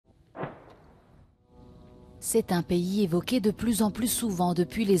C'est un pays évoqué de plus en plus souvent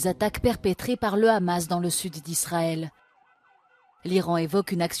depuis les attaques perpétrées par le Hamas dans le sud d'Israël. L'Iran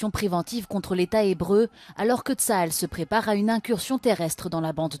évoque une action préventive contre l'État hébreu alors que Tsahal se prépare à une incursion terrestre dans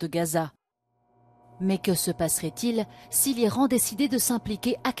la bande de Gaza. Mais que se passerait-il si l'Iran décidait de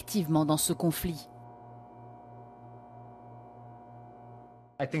s'impliquer activement dans ce conflit?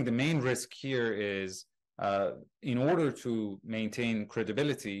 I think the main risk here is in order to maintain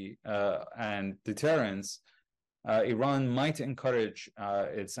credibility and deterrence, Iran might encourage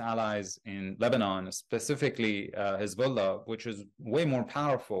its allies in Lebanon, specifically Hezbollah, which is way more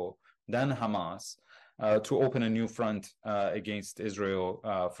powerful than Hamas, to open a new front against Israel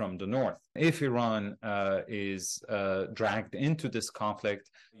from the north. If Iran is dragged into this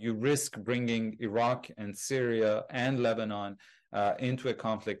conflict, you risk bringing Iraq and Syria and Lebanon into a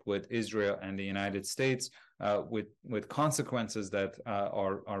conflict with Israel and the United States, with consequences that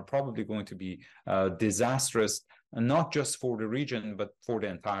are probably going to be disastrous, not just for the region, but for the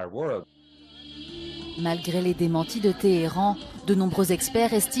entire world. Malgré les démentis de Téhéran, de nombreux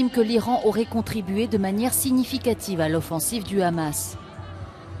experts estiment que l'Iran aurait contribué de manière significative à l'offensive du Hamas.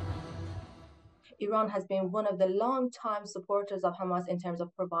 Iran has been one of the long-time supporters of Hamas in terms of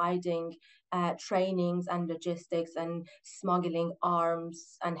providing trainings and logistics and smuggling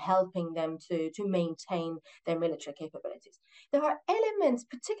arms and helping them to maintain their military capabilities. There are elements,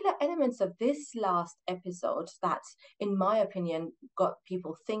 particular elements of this last episode that, in my opinion, got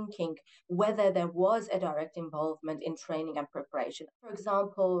people thinking whether there was a direct involvement in training and preparation. For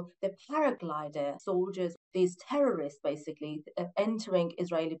example, the paraglider soldiers, these terrorists basically entering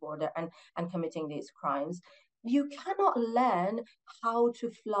Israeli border and committing these crimes. You cannot learn how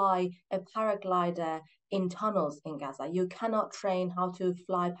to fly a paraglider in tunnels in Gaza. You cannot train how to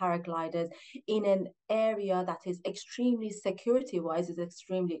fly paragliders in an area that is extremely security-wise, is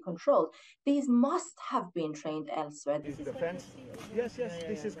extremely controlled. These must have been trained elsewhere. Yes,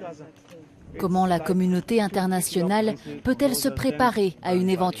 this is Gaza. Comment la communauté internationale peut-elle se préparer à une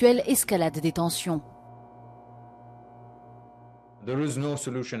éventuelle escalade des tensions? There is no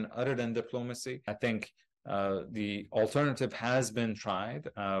solution other than diplomacy. I think the alternative has been tried,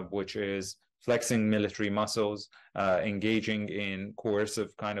 which is flexing military muscles, engaging in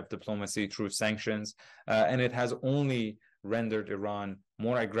coercive kind of diplomacy through sanctions, and it has only rendered Iran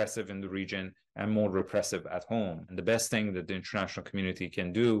more aggressive in the region and more repressive at home. And the best thing that the international community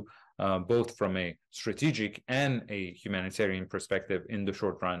can do, both from a strategic and a humanitarian perspective in the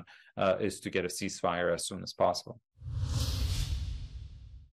short run, is to get a ceasefire as soon as possible.